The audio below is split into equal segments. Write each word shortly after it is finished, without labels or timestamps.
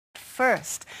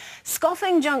first.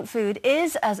 Scoffing junk food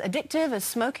is as addictive as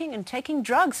smoking and taking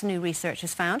drugs, new research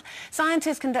has found.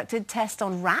 Scientists conducted tests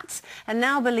on rats and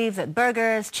now believe that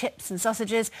burgers, chips and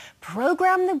sausages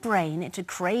program the brain into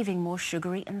craving more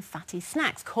sugary and fatty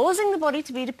snacks, causing the body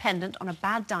to be dependent on a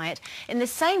bad diet in the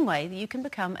same way that you can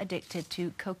become addicted to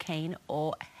cocaine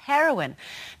or heroin.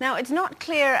 Now, it's not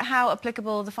clear how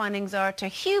applicable the findings are to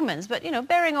humans, but,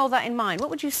 bearing all that in mind, what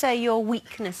would you say your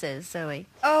weakness is, Zoe?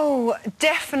 Oh,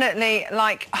 definitely,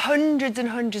 like hundreds and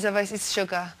hundreds of us is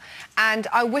sugar. And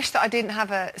I wish that I didn't have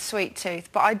a sweet tooth,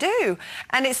 but I do.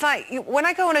 And it's like, when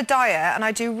I go on a diet and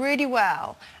I do really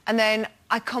well, and then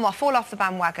I fall off the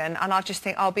bandwagon, and I just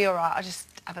think, I'll be all right, I'll just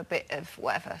have a bit of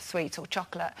whatever, sweet or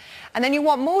chocolate. And then you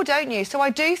want more, don't you? So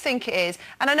I do think it is.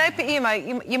 And I know,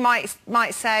 you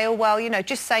might say, oh, well,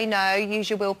 just say no, use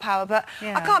your willpower. But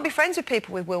I can't be friends with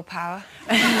people with willpower.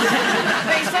 But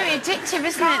it's very addictive,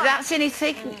 isn't it? That's the only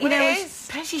thing,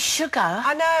 especially sugar.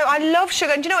 I know, I love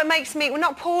sugar. And do you know what makes me, well,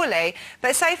 not poorly,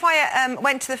 but say if I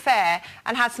went to the fair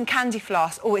and had some candy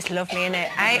floss, oh, it's lovely, isn't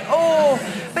it, eh? Oh,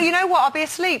 but you know what? I'll be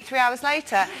asleep 3 hours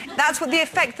later. That's what the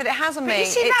effect that it has on me. But you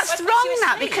see, that's wrong,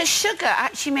 that, because sugar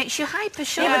actually makes you hyper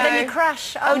sugar. Yeah, but then you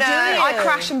crash. Oh, no, I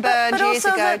crash and burned years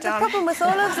ago, But the problem with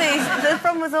all of these, the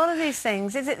problem with all of these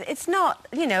things is it's not,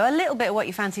 a little bit of what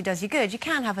you fancy does you good. You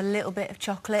can have a little bit of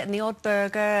chocolate and the odd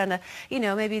burger and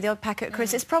maybe the odd packet of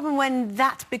crisps. It's a problem when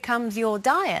that becomes your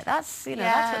diet. That's, that's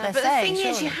what they're saying. But the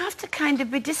thing is, you have to kind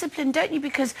of be disciplined, don't you?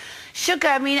 Because sugar,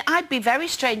 I mean, I'd be very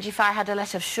strange if I had a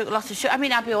lot of sugar. I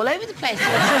mean, I'd be all over the place.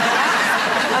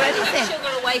 Or anything.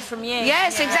 Sugar away from you.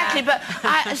 Yes, exactly. But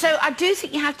so I do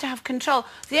think you have to have control.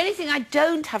 The only thing I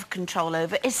don't have control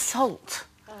over is salt.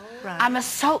 Right. I'm a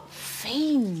salt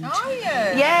fiend. Are you?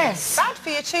 Yes. Bad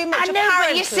for you too much, I know,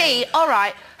 but you see, all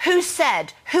right, who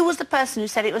was the person who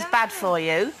said it was bad for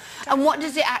you? And what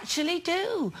does it actually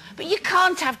do? But you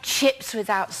can't have chips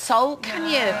without salt, can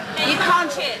you? You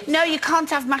can't. No, you can't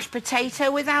have mashed potato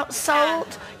without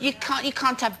salt. You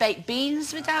can't have baked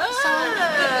beans without salt.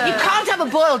 You can't have a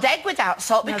boiled egg without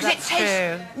salt because it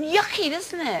tastes yucky,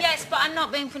 doesn't it? Yes, but I'm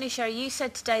not being funny, Sherry. You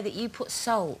said today that you put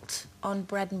salt on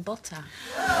bread and butter.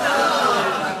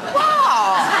 What?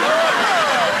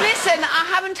 Listen, I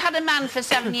haven't had a man for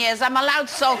 7 years. I'm allowed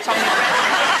salt on my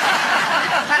bread.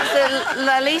 That's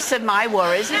the least of my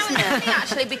worries, isn't it? It's funny,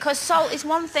 actually, because salt is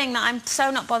one thing that I'm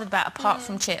so not bothered about, apart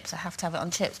from chips. I have to have it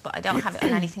on chips, but I don't have it on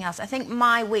anything else. I think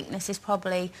my weakness is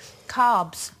probably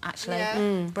carbs, actually.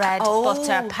 Yeah. Bread,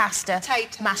 butter, pasta,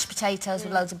 Potato. mashed potatoes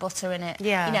with loads of butter in it.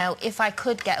 Yeah. If I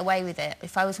could get away with it,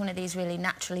 if I was one of these really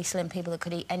naturally slim people that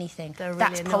could eat anything, Really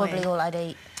that's annoying. probably all I'd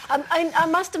eat. I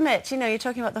must admit, you're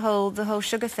talking about the whole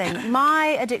sugar thing.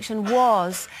 My addiction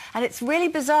was, and it's really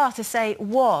bizarre to say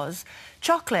was,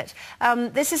 chocolate.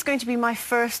 This is going to be my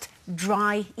first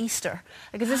dry Easter,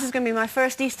 because this is going to be my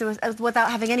first Easter without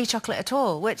having any chocolate at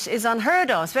all, which is unheard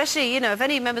of, especially, if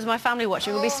any members of my family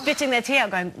watching will be spitting their tea out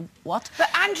going, what? But,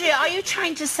 Andrea, are you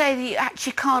trying to say that you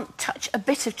actually can't touch a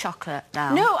bit of chocolate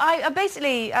now? No, I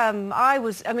basically, I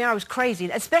was crazy,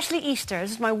 especially Easter.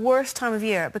 This is my worst time of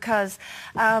year because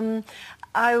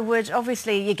I would,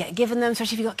 obviously, you get given them,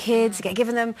 especially if you've got kids, you get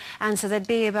given them, and so there'd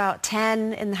be about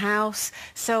 10 in the house,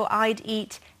 so I'd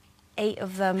eat 8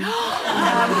 of them.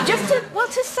 Just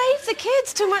to save the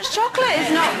kids. Too much chocolate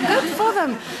is not good for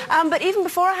them. But even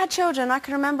before I had children, I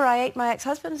can remember I ate my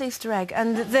ex-husband's Easter egg.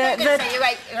 And So you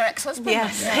ate your ex-husband?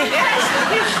 Yes.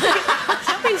 Yes. It's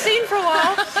not been seen for a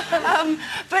while.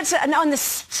 And on the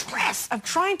stress of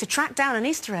trying to track down an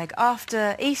Easter egg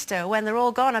after Easter, when they're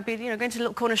all gone, I'd be, going to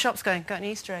little corner shops going, got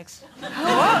any Easter eggs? What?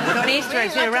 Got any Easter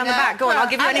eggs? Around the back. Go on, I'll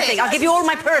give you anything. I'll give you all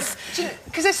my purse.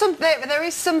 Because there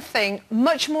is something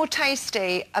much more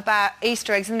tasty about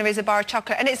Easter eggs than there is a bar of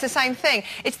chocolate, and it's the same thing.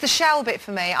 It's the shell bit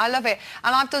for me. I love it,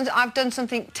 and I've done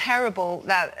something terrible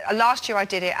that last year I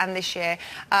did it, and this year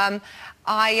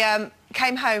I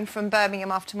came home from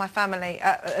Birmingham after my family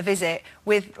a visit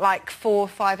with like 4 or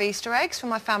 5 Easter eggs from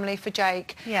my family for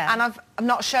Jake. Yeah. And I've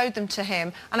not showed them to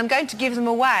him, and I'm going to give them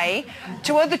away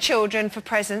to other children for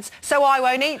presents, so I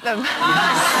won't eat them.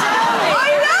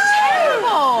 I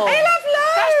know. He'll have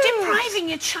loads. That's depriving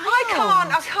your child.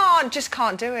 I just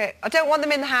can't do it. I don't want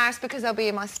them in the house because they'll be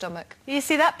in my stomach. You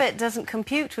see, that bit doesn't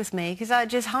compute with me, because I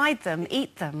just hide them,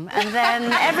 eat them, and then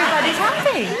everybody's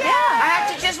happy. Yeah. I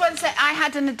had to just once say, I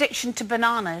had an addiction to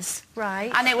bananas.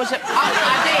 Right. And it was, I did.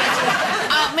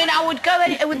 I mean, I would go,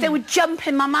 they would jump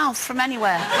in my mouth from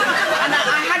anywhere. And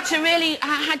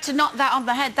I had to knock that on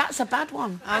the head. That's a bad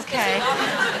one. Okay.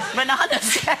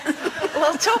 Bananas.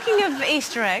 Well, talking of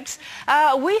Easter eggs,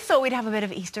 we thought we'd have a bit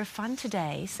of Easter fun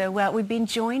today. So we've been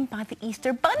joined by the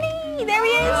Easter Bunny. There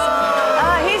he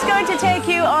is. He's going to take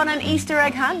you on an Easter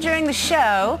egg hunt during the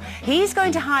show. He's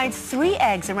going to hide 3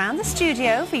 eggs around the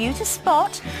studio for you to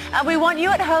spot. We want you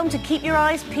at home to keep your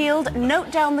eyes peeled, note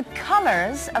down the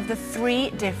colours of the 3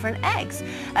 different eggs.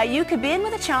 You could be in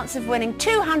with a chance of winning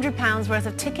 £200 worth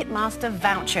of Ticketmaster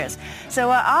vouchers.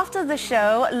 So after the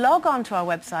show, log on to our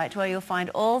website where you'll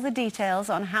find all the details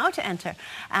on how to enter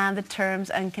and the terms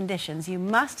and conditions. You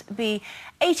must be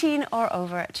 18 or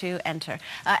over to enter.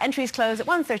 Entries close at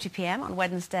 1:30 p.m. on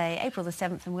Wednesday, April the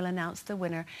 7th, and we'll announce the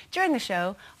winner during the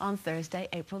show on Thursday,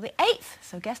 April the 8th.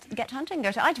 So get hunting.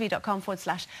 Go to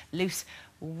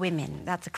itv.com/loosewomen. That's a